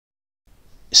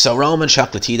So Roman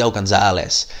Chocolatito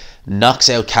Gonzalez knocks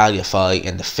out Yafai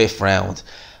in the 5th round,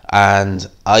 and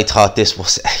I thought this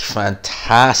was a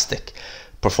fantastic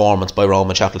performance by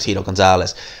Roman Chocolatito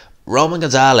Gonzalez. Roman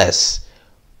Gonzalez,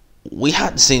 we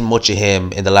hadn't seen much of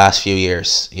him in the last few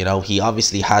years. You know, he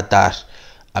obviously had that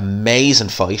amazing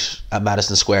fight at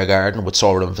Madison Square Garden with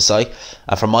Sora Yafai,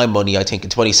 and for my money, I think in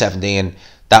 2017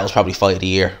 that was probably fight of the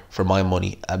year for my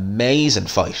money. Amazing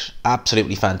fight,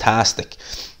 absolutely fantastic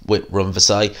with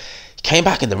Yafai. He came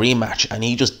back in the rematch and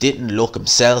he just didn't look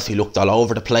himself. He looked all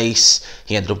over the place.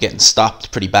 He ended up getting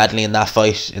stopped pretty badly in that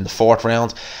fight in the 4th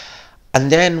round,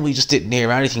 and then we just didn't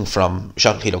hear anything from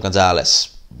Chocolatito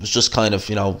Gonzalez. It was just kind of,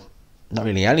 you know, not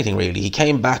really anything really. He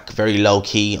came back very low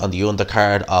key on the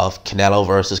undercard of Canelo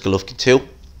versus Golovkin 2.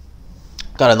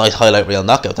 Got a nice highlight reel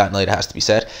knockout that night, it has to be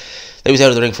said. He was out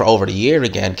of the ring for over a year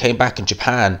again. Came back in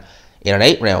Japan in an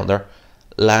 8-rounder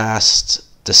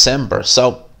last December.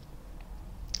 So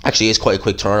actually it's quite a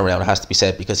quick turnaround, it has to be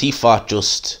said, because he fought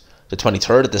just the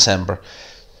 23rd of December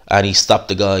and he stopped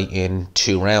the guy in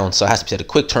 2 rounds. So it has to be said, a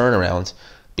quick turnaround,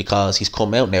 because he's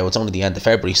come out now. It's only the end of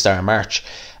February, start of March,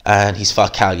 and he's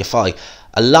fought Yafai.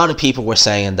 A lot of people were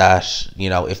saying that, you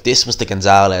know, if this was the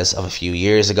Gonzalez of a few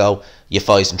years ago,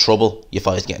 Yafai's in trouble,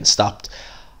 Yafai's getting stopped.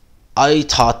 I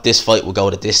thought this fight would go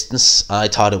the distance. I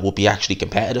thought it would be actually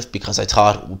competitive, because I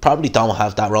thought we probably don't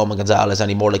have that Roman Gonzalez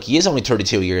anymore. Like, he is only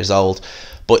 32 years old,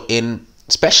 but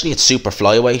especially at super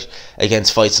flyweight,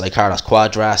 against fights like Carlos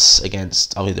Cuadras,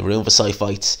 against obviously the Yafai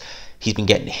fights, he's been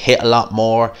getting hit a lot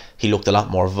more. He looked a lot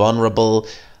more vulnerable.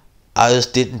 I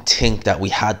just didn't think that we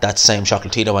had that same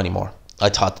Chocolatito anymore. I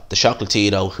thought that the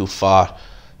Chocolatito who fought,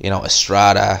 you know,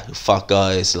 Estrada, who fought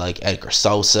guys like Edgar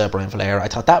Sosa, Brian Valera, I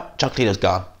thought that Chocolatito's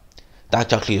gone. That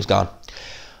Chocolatito's gone.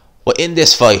 But in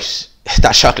this fight,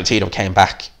 that Chocolatito came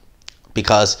back,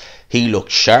 because he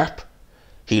looked sharp,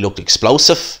 he looked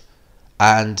explosive,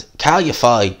 and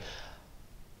Yafai,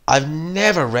 I've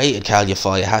never rated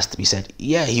Yafai, it has to be said.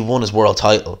 Yeah, he won his world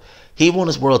title. He won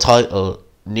his world title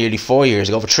nearly 4 years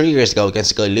ago, over 3 years ago,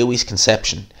 against a guy, Luis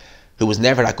Concepcion, who was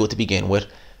never that good to begin with.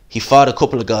 He fought a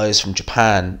couple of guys from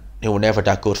Japan who were never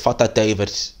that good. Fought that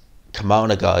David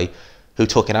Kimona guy, who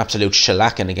took an absolute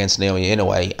shellacking against Naoya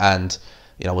Inoue, and,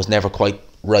 you know, was never quite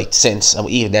right since, and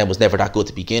even then was never that good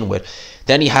to begin with.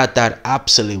 Then he had that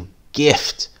absolute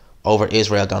gift over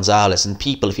Israel Gonzalez, and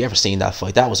people, if you ever seen that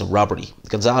fight, that was a robbery.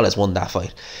 Gonzalez won that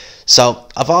fight. So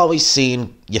I've always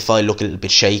seen Yafai look a little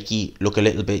bit shaky, look a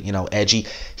little bit, you know, edgy.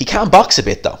 He can box a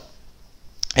bit though.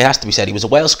 It has to be said, he was a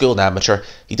well-schooled amateur.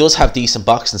 He does have decent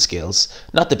boxing skills.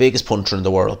 Not the biggest puncher in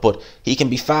the world, but he can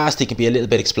be fast, he can be a little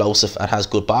bit explosive, and has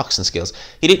good boxing skills.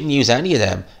 He didn't use any of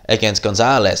them against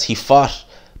Gonzalez. He fought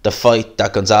the fight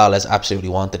that Gonzalez absolutely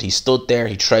wanted. He stood there,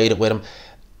 he traded with him.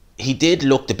 He did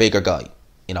look the bigger guy.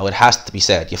 You know, it has to be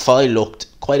said. Yafai looked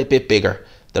quite a bit bigger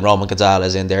than Roman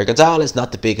Gonzalez in there. Gonzalez,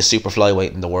 not the biggest super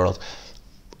flyweight in the world.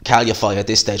 Yafai at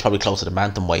this stage, probably closer to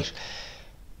bantamweight.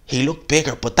 He looked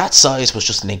bigger, but that size was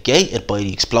just negated by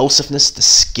the explosiveness, the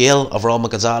skill of Roman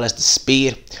Gonzalez, the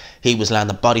speed. He was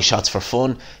landing body shots for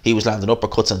fun. He was landing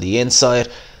uppercuts on the inside.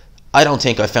 I don't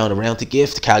think I found a round to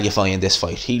give to Yafai in this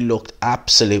fight. He looked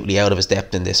absolutely out of his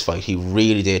depth in this fight. He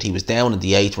really did. He was down in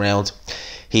the 8th round.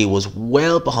 He was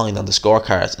well behind on the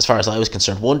scorecards as far as I was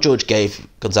concerned. One judge gave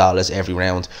Gonzalez every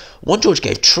round. One judge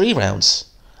gave 3 rounds.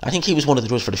 I think he was one of the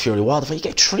judges for the Fury Wilder fight. He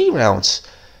gave 3 rounds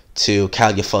to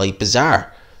Yafai.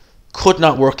 Bizarre. Could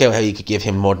not work out how you could give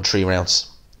him more than 3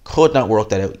 rounds. Could not work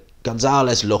that out.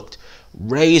 Gonzalez looked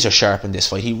razor sharp in this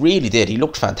fight. He really did. He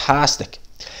looked fantastic.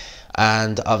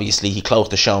 And obviously he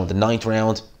closed the show in the 9th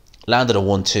round. Landed a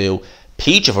 1-2.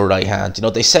 Peach of a right hand. You know,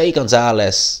 they say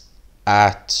Gonzalez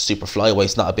at super flyweight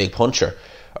is not a big puncher,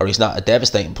 or he's not a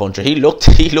devastating puncher. He looked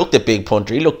a big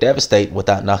puncher. He looked devastating with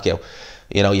that knockout.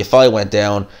 You know, Yafai went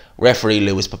down. Referee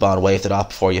Louis Pabon waved it off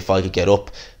before Yafai could get up.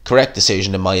 Correct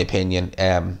decision in my opinion.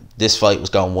 This fight was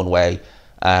going one way,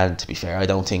 and to be fair, I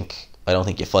don't think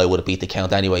Yafai would have beat the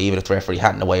count anyway, even if the referee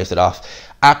hadn't waved it off.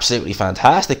 Absolutely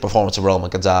fantastic performance of Roman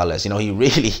Gonzalez. You know,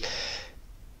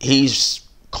 he's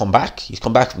come back. He's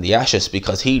come back from the ashes,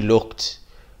 because he looked,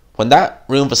 when that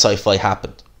Yafai fight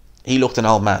happened, he looked an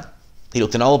old man. He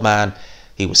looked an old man.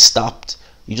 He was stopped.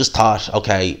 You just thought,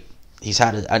 okay, he's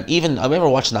had it. And even I remember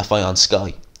watching that fight on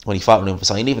Sky when he fought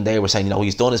Yafai, and even they were saying, you know,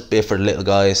 he's done his bit for the little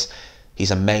guys. He's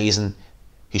amazing.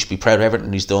 He should be proud of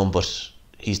everything he's done, but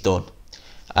he's done.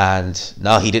 And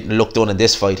no, he didn't look done in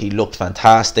this fight. He looked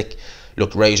fantastic,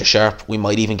 looked razor sharp. We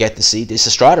might even get to see this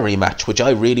Estrada rematch, which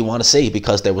I really want to see,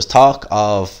 because there was talk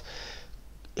of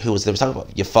there was talk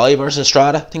about Yafai versus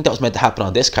Estrada. I think that was meant to happen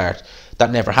on this card.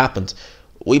 That never happened.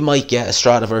 we might get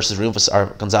Estrada versus Rufus or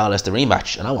Gonzalez the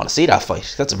rematch, and I want to see that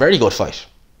fight. That's a very good fight.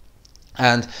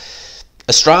 And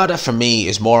Estrada for me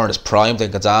is more in his prime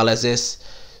than Gonzalez is,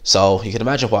 so you can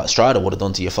imagine what Estrada would have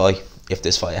done to Yafai if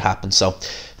this fight had happened. So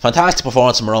fantastic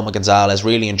performance from Roman Gonzalez.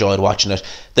 Really enjoyed watching it.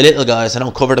 The little guys, I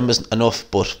don't cover them enough,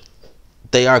 but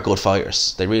they are good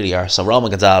fighters. They really are. So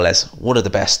Roman Gonzalez, one of the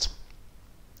best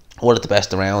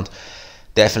around.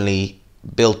 Definitely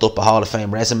built up a Hall of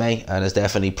Fame resume and has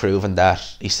definitely proven that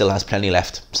he still has plenty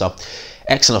left. So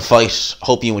excellent fight.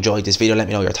 Hope you enjoyed this video. Let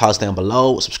me know your thoughts down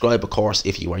below. Subscribe, of course,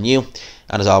 if you are new.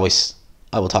 And as always,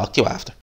 I will talk to you after.